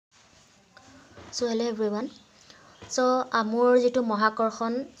So hello everyone. So মোৰ যেটো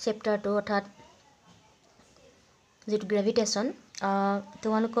মহাকৰ্ষণ চেপ্টাৰটো অৰ্থাৎ যেটো গ্ৰেভিটেশ্যন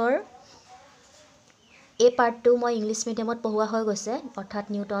তোমালোকৰ এই পাৰ্টটো মই ইংলিছ মিডিয়ামত পঢ়ুৱা হৈ গৈছে অৰ্থাৎ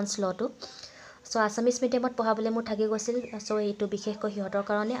নিউটনছ লটো সো আসামিজ মিডিয়ামত পঢ়াবলৈ মোৰ থাকি গৈছিল সো এইটো বিশেষকৈ হিহঁতৰ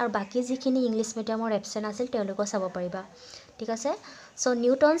কাৰণে আৰু বাকি যিখিনি ইংলিছ মিডিয়ামৰ এপচেন্ট আছিল তেওঁলোকক চাব পাৰিবা ঠিক আছে so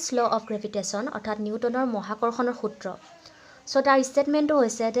Newton's law of gravitation অৰ্থাৎ নিউটনৰ মহাকৰ্ষণৰ সূত্ৰ So the statement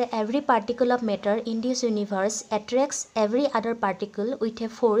is that every particle of matter in this universe attracts every other particle with a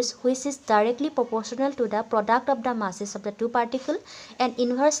force which is directly proportional to the product of the masses of the two particles and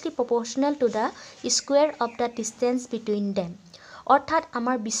inversely proportional to the square of the distance between them. অৰ্থাৎ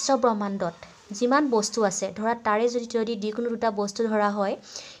আমাৰ বিশ্ব ব্ৰহ্মাণ্ডত যিমান বস্তু আছে ধৰা তাৰে যদি যিকোনো দুটা বস্তু ধৰা হয়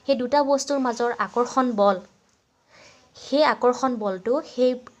সেই দুটা বস্তুৰ মাজৰ আকৰ্ষণ বল সেই আকৰ্ষণ বলটো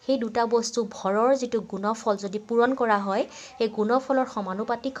সেই দুটা বস্তু ভৰৰ যেটো গুণফল যদি পূৰণ কৰা হয় সেই গুণফলৰ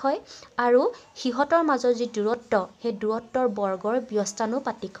সমানুপাতিক হয় আৰু হিহঁতৰ মাজৰ যি দূৰত্ব সেই দূৰত্বৰ বৰ্গৰ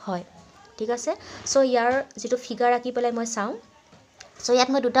ব্যস্তানুপাতিক হয় ঠিক আছে সো ইয়াৰ যেটো ফিগাৰ আকি পেলাই মই চাও সো ইয়াত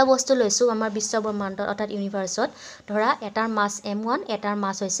মই দুটা বস্তু লৈছো আমাৰ বিশ্ব ব্ৰহ্মাণ্ডত অৰ্থাৎ ইউনিভাৰ্সত ধৰা এটাৰ মাস m1 এটাৰ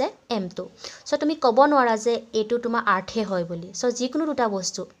মাস হৈছে m2 সো তুমি ক'ব নোৱাৰা যে এটো তোমাৰ আৰ্থে হয় বুলি সো যিকোনো দুটা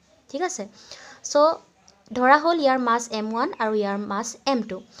বস্তু ঠিক আছে সো ধৰা হল ইয়াৰ মাস m1 আৰু ইয়াৰ মাস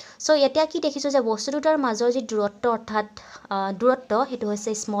m2 সো এতিয়া কি দেখিছো যে বস্তু দুটাৰ মাজৰ যি দূৰত্ব অৰ্থাৎ দূৰত্ব হেতু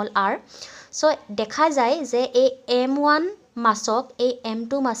হৈছে স্মল r সো দেখা যায় যে এই m1 মাসক এই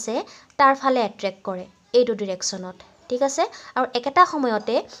m2 মাসে তাৰ ফালে এট্ৰেক্ট কৰে এইটো ডাইৰেকশনত ঠিক আছে আৰু একেটা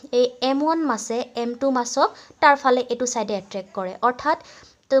সময়তে এই m1 মাসে m2 মাসক তাৰ ফালে এটো সাইডে এট্ৰেক্ট কৰে অৰ্থাৎ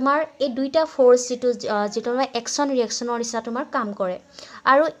তোমাৰ এই দুইটা ফোৰ্স যেটো তোমাৰ একশন ৰিঅ্যাকশনৰ নিচিনা তোমাৰ কাম কৰে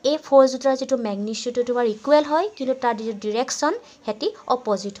আৰু এই ফোৰ্স দুটাৰ যেটো ম্যাগনিটিউড তোমাৰ ইকুৱেল হয় কিন্তু তাৰ যেটো ডাইৰেকশন হেতি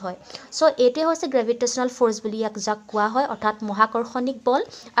অপোজিট হয় সো এটোই হৈছে গ্ৰেভিটেশনাল ফোৰ্স বুলি যাক কোৱা হয় অৰ্থাৎ মহাকৰ্ষণিক বল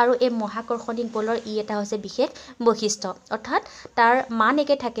আৰু এই মহাকৰ্ষণিক বলৰ এটা হৈছে বিশেষ বৈশিষ্ট্য অৰ্থাৎ তাৰ মান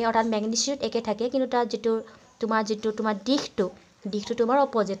একে থাকে অৰ্থাৎ ম্যাগনিটিউড একে থাকে কিন্তু তাৰ যেটো তোমাৰ দিশটো তোমাৰ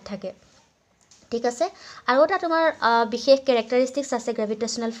অপোজিট থাকে ঠিক আছে আৰু এটা তোমাৰ বিশেষ ক্যাৰেক্টাৰিস্টিক্স আছে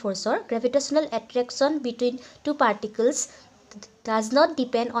গ্ৰেভিটেশনাল ফোৰ্সৰ গ্ৰেভিটেশনাল attraction between two particles does not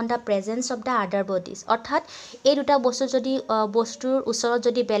depend on the presence of the other bodies অৰ্থাৎ এই দুটা বস্তু যদি বস্তুৰ ওচৰত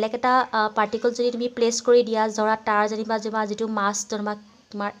যদি বেলেগ এটা পাৰ্টিকল যদি তুমি প্লেস কৰি দিয়া ধৰা তাৰ যেনিবা যেটো মাস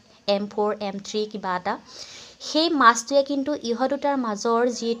তোমাৰ m4 m3 কিবা এটা সেই মাসটোৱে কিন্তু ইহ দুটাৰ মাজৰ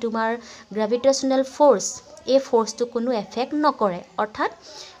যি তোমাৰ গ্ৰেভিটেশনাল ফোৰ্স এই ফোৰ্সটো কোনো এফেক্ট নকৰে অৰ্থাৎ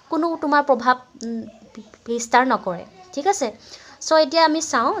কোনো তোমাৰ প্ৰভাৱ বিস্তাৰ নকৰে ঠিক আছে সো এতিয়া আমি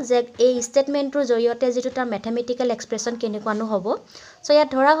চাও যে এই স্টেটমেন্টৰ জৰিয়তে যেটো তাৰ ম্যাথমেটিক্যাল এক্সপ্ৰেছন কেনেকুৱানো হ'ব সো ইয়াত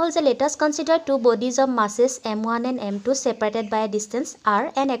ধৰা হল যে let us consider two bodies of masses m1 and m2 separated by a distance r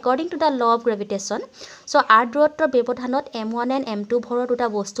and according to the law of gravitation so r দূৰত্বৰ ব্যৱধানত m1 and m2 ভৰৰ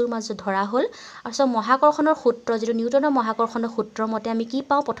দুটা বস্তুৰ মাজত ধৰা হল আৰু সো মহাকৰ্ষণৰ সূত্ৰ যেটো নিউটনৰ মহাকৰ্ষণৰ সূত্ৰ মতে আমি কি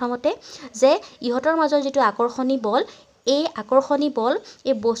পাও প্ৰথমতে যে ইহতৰ মাজৰ যেটো আকৰ্ষণী বল এই আকৰ্ষণী বল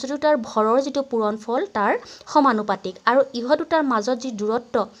এই বস্তু দুটাৰ ভৰৰ যেটো পূৰণফল তাৰ সমানুপাতিক আৰু ইহ দুটাৰ মাজত যি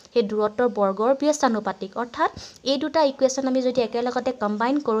দূৰত্ব সেই দূৰত্বৰ বৰ্গৰ ব্যস্তানুপাতিক অৰ্থাৎ এই দুটা ইকুৱেচন আমি যদি একেলগতে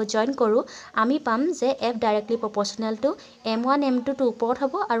কম্বাইন কৰো জয়েন কৰো আমি পাম যে f directly প্ৰপৰ্শনাল two m1 m2 two ওপৰত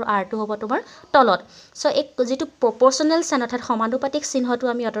হ'ব আৰু r2 হ'ব তোমাৰ তলত সো এক যেটো প্ৰপৰ্শনাল সান অৰ্থাৎ সমানুপাতিক চিহ্নটো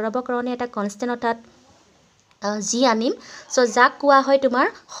আমি অতৰাব কাৰণে এটা কনস্ট্যান্ট অৰ্থাৎ জি আনিম সো যাক কোৱা হয় তোমাৰ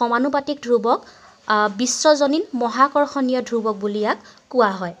সমানুপাতিক ধ্ৰুৱক বিশ্বজনীন মহাকৰ্ষণীয় ধ্ৰুৱক বুলি ইয়াক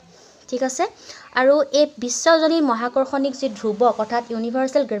কোৱা হয় ঠিক আছে আৰু এই বিশ্বজনীন মহাকৰ্ষণিক যি ধ্ৰুৱক অৰ্থাৎ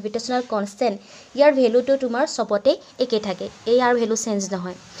ইউনিভাৰ্সাল গ্ৰেভিটেশনাল কনস্ট্যান্ট ইয়াৰ ভ্যালুটো তোমাৰ সবতে একে থাকে এই ইয়াৰ ভ্যালু চেঞ্জ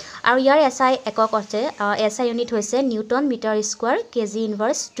নহয় আৰু ইয়াৰ এসআই একক আছে এসআই ইউনিট হৈছে নিউটন মিটাৰ স্কয়াৰ কেজি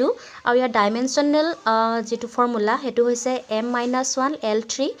ইনভাৰ্স 2 আৰু ইয়াৰ ডাইমেনশনাল যেটো ফৰ্মুলা হেতু হৈছে m-1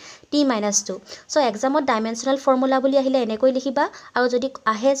 l3 t-2 so এক্সামত dimensional formula বুলি আহিলে এনেকৈ লিখিবা আৰু যদি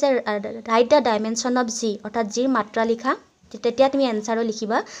আহে যে right da dimension of g অৰ্থাৎ g মাত্ৰা লিখা তেতিয়া তুমি এনসারও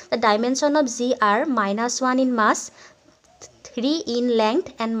লিখিবা the dimension of g are -1 in mass 3 in length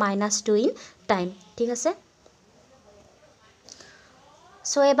and -2 in time ঠিক আছে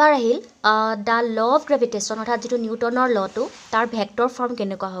সো এবাৰ আহিল the law of gravitation অৰ্থাৎ যেটো নিউটনৰ লটো তাৰ ভেক্টৰ ফৰ্ম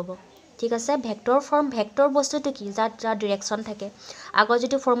কেনেকুৱা হ'ব ঠিক আছে ভেক্টৰ ফৰ্ম ভেক্টৰ বস্তুটো কি যাৰ ডাইৰেকশন থাকে আগৰ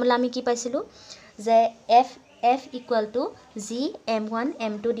যেটো ফৰ্মুলা আমি কি পাইছিলো যে f = g m1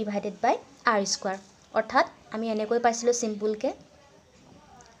 m2 divided by r square অৰ্থাৎ আমি এনেকৈ পাইছিলো সিম্পল কে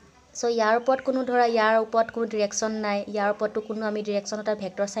সো ইয়াৰ ওপৰত কোনো ধৰা ইয়াৰ ওপৰত কোনো ডাইৰেকশন নাই ইয়াৰ ওপৰতো কোনো আমি ডাইৰেকশন এটা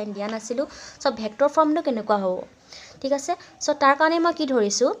ভেক্টৰ সাইন দিয়া নাছিলো সো ভেক্টৰ ফৰ্মটো কেনেকুৱা হ'ব ঠিক আছে সো তাৰ কাৰণে মই কি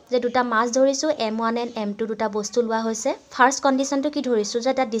ধৰিছো যে দুটা মাস ধৰিছো m1 and m2 দুটা বস্তু লোৱা হৈছে ফাৰ্স্ট কন্ডিশনটো কি ধৰিছো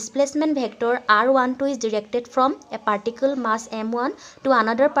যে দা displacement vector r12 is directed from a particle mass m1 to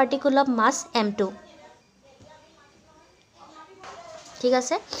another particle of mass m2 ঠিক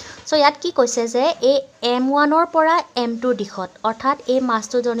আছে সো ইয়াত কি কৈছে যে এই m1 ৰ পৰা m2 দিশত অৰ্থাৎ এই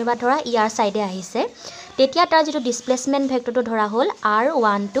মাসটো জনিবা ধৰা ইয়াৰ সাইডে আহিছে তেতিয়া তাৰ যেটো ডিসপ্লেসমেন্ট ভেক্টৰটো ধৰা হ'ল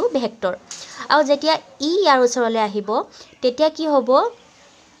r12 ভেক্টৰ আৰু যেতিয়া ই ইয়াৰ ওচৰলৈ আহিব তেতিয়া কি হ'ব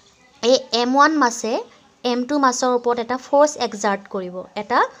এই m1 মাসে m2 মাসৰ ওপৰত এটা ফোৰ্স এক্সাৰ্ট কৰিব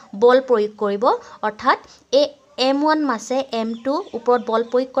এটা বল প্ৰয়োগ কৰিব অৰ্থাৎ এই m1 মাসে m2 ওপৰত বল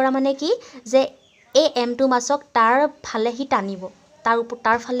প্ৰয়োগ কৰা মানে কি যে এই m2 মাসক তাৰ ফালে হি টানিব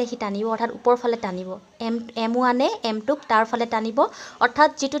তাৰ ফালে হি টানিব অৰ্থাৎ ওপৰ ফালে টানিব m1 এ m2 ক তাৰ ফালে টানিব অৰ্থাৎ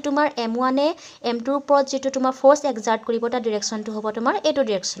যেটো তোমাৰ m1 এ m2 ৰ ওপৰত যেটো তোমাৰ ফোৰ্স এক্সাৰ্ট কৰিব তাৰ ডাইৰেকশনটো হ'ব তোমাৰ এইটো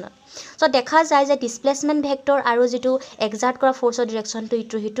ডাইৰেকশনত সো দেখা যায় যে ডিসপ্লেসমেন্ট ভেক্টৰ আৰু যেটো এক্সাৰ্ট কৰা ফোৰ্সৰ ডাইৰেকশনটো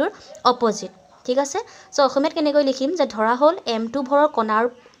ইটো হিটোৰ অপোজিট ঠিক আছে সো অসমত কেনেকৈ লিখিম যে ধৰা হ'ল m2 ভৰৰ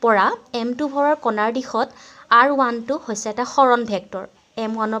কোণাৰ পৰা m2 ভৰৰ কোণাৰ দিশত r12 হৈছে এটা হৰণ ভেক্টৰ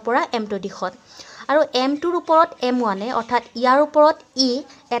m1 ৰ পৰা m2 দিশত আৰু m2 ৰ ওপৰত m1 এ অৰ্থাৎ ইয়াৰ ওপৰত ই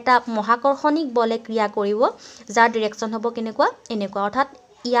এটা মহাকৰ্ষণিক বলে ক্ৰিয়া কৰিব যাৰ ডাইৰেকশন হ'ব কেনেকুৱা এনেকুৱা অৰ্থাৎ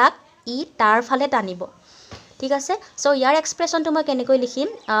ইয়াক ই তাৰ ফালে টানিব ঠিক আছে সো ইয়াৰ এক্সপ্ৰেছনটো মই কেনেকৈ লিখিম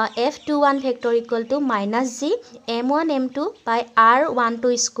f21 vector equal to -g m1 m2 by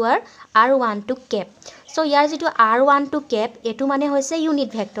r12 square r12 Cape so ইয়াৰ যেটো r12 কেপ এটো মানে হৈছে ইউনিট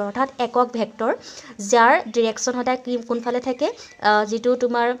ভেক্টৰ অৰ্থাৎ একক ভেক্টৰ যাৰ ডাইৰেকশন হতা কোনফালে থাকে যেটো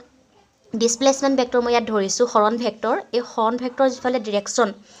তোমাৰ ডিসপ্লেসমেন্ট ভেক্টৰ মই ইয়াত ধৰিছো হৰণ ভেক্টৰ এই হৰণ ভেক্টৰ যিফালে ডাইৰেকশন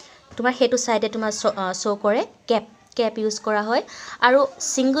তোমাৰ হেতু সাইডে তোমাৰ শো কৰে কেপ ইউজ কৰা হয় আৰু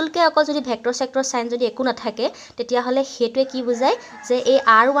সিঙ্গল কে অকল যদি ভেক্টৰ সেক্টৰ সাইন যদি একো নাথাকে তেতিয়া হলে হেতুৱে কি বুজায় যে এই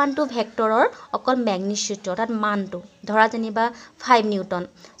r12 ভেক্টৰৰ অকল ম্যাগনিটিউড অৰ্থাৎ মানটো ধৰা যেনিবা 5 নিউটন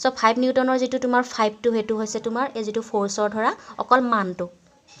সো 5 নিউটনৰ যেটো তোমাৰ 5 টো হেতু হৈছে তোমাৰ এই যেটো ফোৰ্সৰ ধৰা অকল মানটো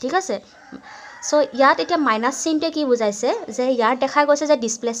ঠিক আছে সো ইয়াত এটা মাইনাস চিনটো কি বুজাইছে যে ইয়াৰ দেখা গৈছে যে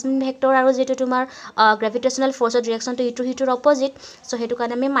ডিসপ্লেসমেন্ট ভেক্টৰ আৰু যেটো তোমাৰ গ্ৰেভিটেশনাল ফোৰ্সৰ ডাইৰেকশনটো ইটো হিটোৰ অপোজিট সো হেতু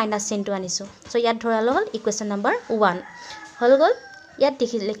কাৰণে আমি মাইনাস চিনটো আনিছো সো ইয়াত ধৰাল হ'ল ইকুৱেশ্যন নম্বৰ 1 হল গল ইয়াত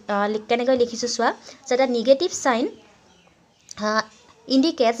কেনেকৈ লিখিছো চোৱা যে দা negative sign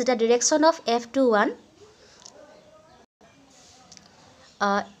indicates the direction of f21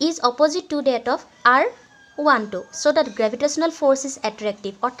 is opposite to that of r12 so that gravitational force is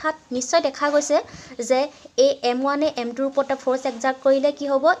attractive অৰ্থাৎ নিশ্চয় দেখা গৈছে যে এই m1 এ m2 ৰ ওপৰত ফোৰ্স এক্সাৰ্ট কৰিলে কি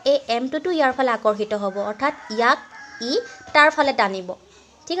হ'ব এই m2 টো ইয়াৰ ফালে আকৰ্ষিত হ'ব অৰ্থাৎ ইয়াক ই তাৰ ফালে টানিব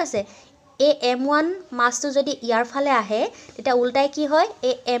ঠিক আছে এই m1 মাসটো যদি ইয়াৰ ফালে আহে তেতিয়া উল্টাই কি হয়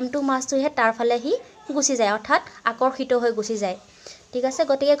এই m2 মাসটোহে তাৰ ফালে হি গুচি যায় অৰ্থাৎ আকৰ্ষিত হৈ গুচি যায় ঠিক আছে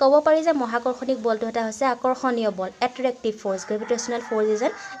গতিকে ক'ব পাৰি যে মহাকৰ্ষণিক বলটো এটা হৈছে আকৰ্ষণীয় বল attractive force গ্ৰেভিটেশনাল force is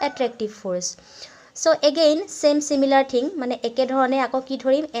an attractive force so again same সিমিলাৰ thing মানে একে ধৰণে আকৌ কি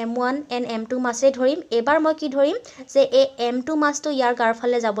ধৰিম m1 and m2 মাসে ধৰিম এবাৰ মই কি ধৰিম যে এই m2 মাসটো ইয়াৰ গাৰ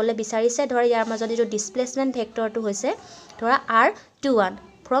ফালে যাবলৈ বিচাৰিছে ধৰা ইয়াৰ মাজত যে ডিসপ্লেসমেন্ট ভেক্টৰটো হৈছে ধৰা r21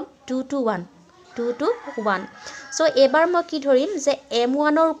 from 2 to 1 সো এবাৰ মই কি ধৰিম যে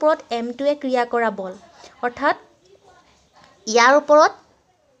m1 ৰ ওপৰত m2 এ ক্ৰিয়া কৰা বল অৰ্থাৎ ইয়াৰ ওপৰত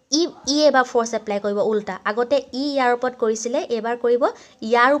ই এবাৰ ফোৰ্স এপ্লাই কৰিব উল্টা আগতে ই ইয়াৰ ওপৰত কৰিছিলে এবাৰ কৰিব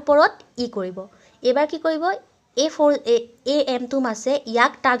ইয়াৰ ওপৰত ই কৰিব এবাৰ কি কৰিব এই m2 মাসে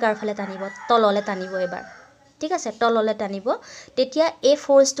ইয়াক তাৰ গাৰ ফালে টানিব তললে টানিব এবাৰ ঠিক আছে তললে টানিব তেতিয়া এই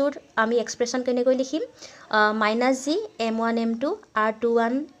ফোৰ্সটোৰ আমি এক্সপ্ৰেছন কেনেকৈ লিখিম -g m1 m2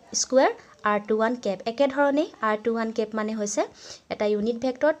 r21 square r21 Cape একে ধৰণে r21 কেপ মানে হৈছে এটা ইউনিট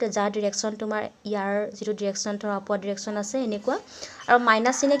ভেক্টৰ যাৰ ডাইৰেকশন তোমাৰ ইয়াৰ যেটো ডাইৰেকশন ধৰা আপৰ ডাইৰেকশন আছে এনেকুৱা আৰু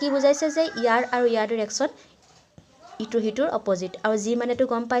মাইনাস চিনে কি বুজাইছে যে ইয়াৰ আৰু ইয়াৰ ডাইৰেকশন ইটো হিটোৰ অপোজিট আৰু জি মানেটো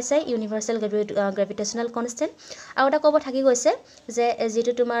গম পাইছে ইউনিভাৰ্সাল গ্ৰেভিটেশনাল কনস্ট্যান্ট আৰু এটা ক'ব থাকি গৈছে যে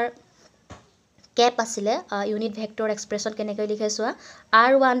যেটো তোমাৰ কেপ আছিলে ইউনিট ভেক্টৰ এক্সপ্ৰেছন কেনেকৈ লিখে চোৱা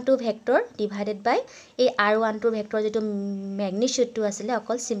r12 ভেক্টৰ ডিভাইডেড বাই এই r12 ভেক্টৰ যেটো ম্যাগনিটিউডটো আছিলে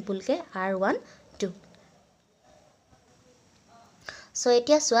অকল সিম্পল কে r12 সো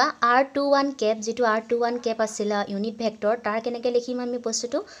এতিয়া চোৱা r21 কেপ যেটো r21 কেপ আছিল ইউনিট ভেক্টৰ তাৰ কেনেকৈ লিখিম আমি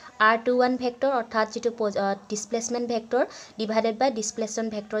বস্তুটো r21 ভেক্টৰ অৰ্থাৎ যেটো ডিসপ্লেসমেন্ট ভেক্টৰ ডিভাইডেড বাই ডিসপ্লেসমেন্ট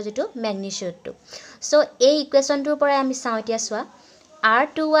ভেক্টৰ যেটো ম্যাগনিটিউডটো সো এই ইকুৱেশ্যনটোৰ পৰা আমি চাও এতিয়া চোৱা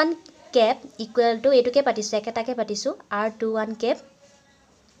r21 কেপ ইকুৱেল টু এটুকে পাতিছো একেটাকে পাতিছো r21 কেপ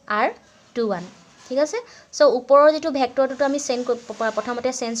r21 ঠিক আছে সো ওপৰৰ যেটো ভেক্টৰটো আমি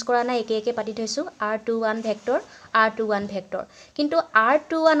প্ৰথমতে চেঞ্জ কৰা নাই একে একে পাতি থৈছো r21 ভেক্টৰ r21 ভেক্টৰ কিন্তু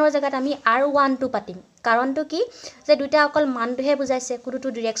r21 ৰ জাগাত আমি r12 পাতিম কাৰণটো কি যে দুইটা অকল মানটোহে বুজাইছে কোনোটো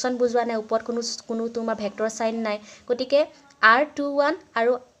ডিৰেকশ্যন বুজোৱা নাই ওপৰত কোনো তোমাৰ ভেক্টৰ সাইন নাই গতিকে r21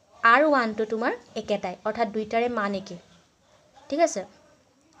 আৰু r12 তোমাৰ একেটাই অৰ্থাৎ দুইটাৰে মান একে ঠিক আছে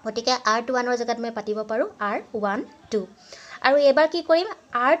গতিকে r21 ৰ জায়গাত মই পাতিব পাৰো r12 আৰু এবাৰ কি কৰিম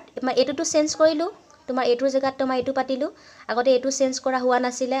r এটোটো চেঞ্জ কৰিলো তোমাৰ এটোৰ জায়গাত তোমাৰ এটো পাতিলো আগতে এটো চেঞ্জ কৰা হোৱা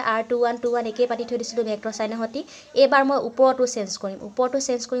নাছিলে r21 একে পাতি থৈ দিছিলো ভেক্টৰ সাইনৰ হতি এবাৰ মই ওপৰটো চেঞ্জ কৰিম ওপৰটো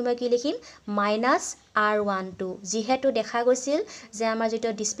চেঞ্জ কৰি মই কি লিখিম -r12 যেহেতু দেখা গৈছিল যে আমাৰ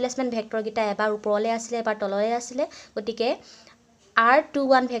যেটো ডিসপ্লেসমেন্ট ভেক্টৰ গিটা এবাৰ ওপৰলে আছিলে এবাৰ তললে আছিলে গতিকে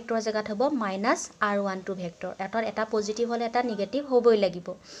r21 ভেক্টৰ জায়গাত হ'ব -r12 ভেক্টৰ অৰ্থাৎ এটা পজিটিভ হলে এটা নেগেটিভ হ'বই লাগিব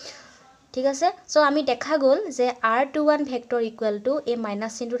ঠিক আছে সো আমি দেখা গল যে r21 ভেক্টৰ ইকুৱেল টু এই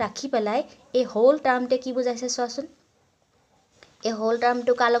মাইনাস চিহ্নটো ৰাখি পেলাই এই হোল টাৰ্মতে কি বুজাইছে চোৱাচোন এই হোল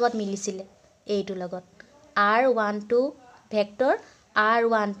টাৰ্মটো কাৰ লগত মিলিছিলে এইটো লগত r12 vector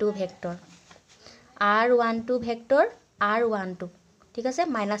r12 vector r12 vector r12 ঠিক আছে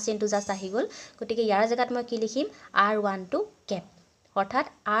মাইনাস চিহ্নটো জাস্ট আহি গল গতিকে ইয়াৰ জায়গাত মই কি লিখিম r12 কেপ অৰ্থাৎ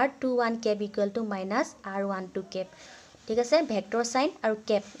r21 Cape equal to -r12 Cape ঠিক আছে ভেক্টৰ সাইন আৰু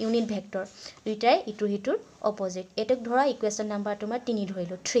কেপ ইউনিট ভেক্টৰ দুইটাই ইটোৰ হিটোৰ অপোজিট এটোক ধৰা ইকুৱেশ্যন নাম্বাৰ তোমাৰ 3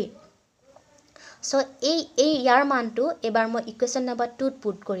 ধৰিলো 3 সো এই ইয়াৰ মানটো এবাৰ মই ইকুৱেশ্যন নাম্বাৰ 2 ত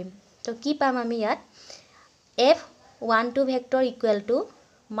পুট কৰিম তো কি পাম আমি ইয়াত f12 vector equal to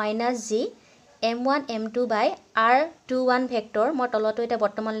 -g m1 m2 by r21 vector মই তলতো এটা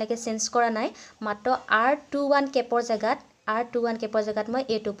বৰ্তমানলৈকে চেঞ্জ কৰা নাই মাত্ৰ r21 কেপৰ জায়গাত মই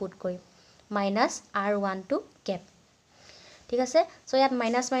এটো পুট কৰিম -r12 কেপ ঠিক আছে সো ইয়াত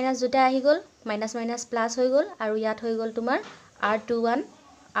মাইনাস মাইনাস দুটা আহি গল মাইনাস মাইনাস প্লাস হৈ গল আৰু ইয়াত হৈ গল তোমাৰ r21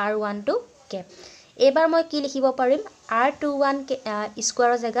 r12 কেপ এবাৰ মই কি লিখিব পাৰিম r21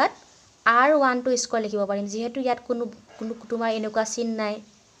 স্কয়াৰৰ জায়গাত r12 স্কয়াৰ লিখিব পাৰিম যেহেতু ইয়াত কোনো তোমাৰ এনেকুৱা চিন নাই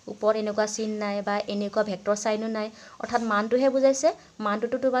ওপৰ এনেকুৱা চিন নাই বা এনেকুৱা ভেক্টৰ সাইনো নাই অৰ্থাৎ মানটোহে বুজাইছে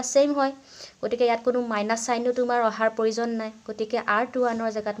মানটোটো তোমাৰ সেম হয় গতিকে ইয়াত কোনো মাইনাস সাইনো তোমাৰ অহাৰ প্ৰয়োজন নাই গতিকে r21 ৰ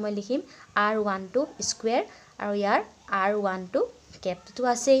জায়গাত মই লিখিম r12 স্কয়াৰ আৰু ইয়াৰ r12 কেপটো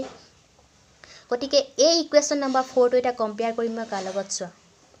আছে গতিকে এই ইকুৱেশ্যন নাম্বাৰ 4 টো এটা কম্পেয়াৰ কৰিম মই কাৰ লগত চোৱা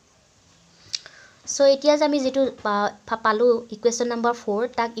সো এতিয়া যে আমি যেটো পালো ইকুৱেশ্যন নাম্বাৰ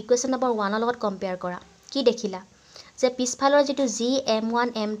 4 তাক ইকুৱেশ্যন নাম্বাৰ 1 ৰ লগত কম্পেয়াৰ কৰা কি দেখিলা যে পিছফালৰ যেটো g m1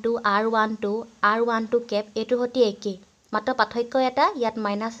 m2 r12 Cape এটো হতি একে মাত্ৰ পাৰ্থক্য এটা ইয়াত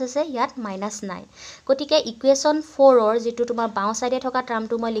মাইনাস আছে ইয়াত মাইনাস নাই গতিকে ইকুৱেশ্যন 4 ৰ যেটো তোমাৰ বাও সাইডে থকা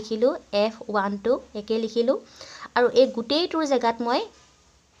টাৰ্মটো মই লিখিলো f12 একে লিখিলো আৰু এই গুটেইটোৰ জায়গাত মই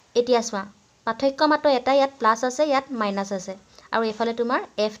এতিয়া চোৱা পাৰ্থক্য মাত্ৰ এটা ইয়াত প্লাস আছে ইয়াত মাইনাস আছে আৰু এফালে তোমাৰ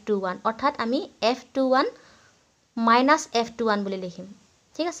f21 অৰ্থাৎ আমি f21 -f21 বুলি লিখিম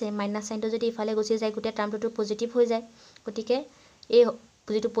ঠিক আছে মাইনাস সাইনটো যদি ইফালে গুচি যায় গুটে টাৰ্মটো পজিটিভ হৈ যায় গতিকে এই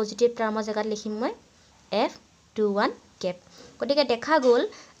যেটো পজিটিভ টাৰ্মৰ জায়গাত লিখিম মই f21 কেপ গতিকে দেখা গল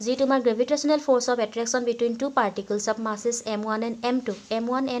যি তোমাৰ গ্ৰেভিটেশনাল force of attraction between two particles of masses m1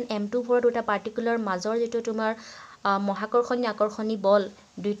 and m2 for দুটা পাৰ্টিকুলাৰ মাজৰ যেটো তোমাৰ মহাকৰ্ষণী আকৰ্ষণী বল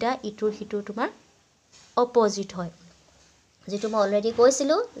দুইটা ইটোৰ হিটোৰ তোমাৰ অপোজিট হয় যেটো মই অলৰেডি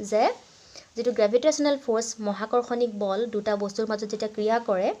কৈছিলো যে যেটো গ্ৰেভিটেশনাল ফোৰ্স মহাকৰ্ষণিক বল দুটা বস্তুৰ মাজত যেটা ক্ৰিয়া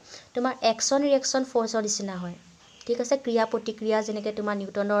কৰে তোমাৰ একশন ৰিঅ্যাকশন ফোৰ্সৰ নিচিনা হয় ঠিক আছে ক্ৰিয়া প্ৰতিক্ৰিয়া যেনেকৈ তোমাৰ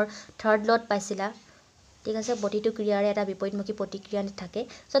নিউটনৰ থাৰ্ড লট পাইছিলা ঠিক আছে প্ৰতিটো ক্ৰিয়াৰে এটা বিপৰীতমুখী প্ৰতিক্ৰিয়া থাকে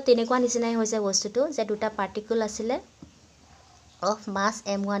সো তেনেকুৱা নিচিনাই হৈছে বস্তুটো যে দুটা পাৰ্টিকল আছিল of mass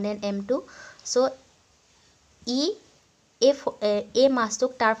m1 and m2 so এই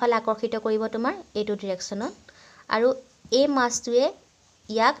মাসটোক তাৰ ফালে আকৰ্ষিত কৰিব তোমাৰ এইটো ডাইৰেকচনত আৰু এই মাসটোৱে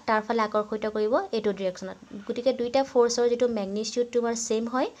ইয়াক তাৰ ফালে আকৰ্ষিত কৰিব এইটো ডাইৰেকচনত গতিকে দুইটা ফোৰ্সৰ যেটো ম্যাগনিটিউড তোমাৰ সেম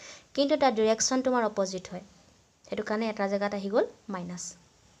হয় কিন্তু তাৰ ডাইৰেকচন তোমাৰ অপোজিট হয় হেতু কাৰণে এটা জায়গাত আহি গল মাইনাস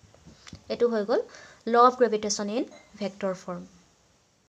এটো হৈ গল law of gravitation in vector form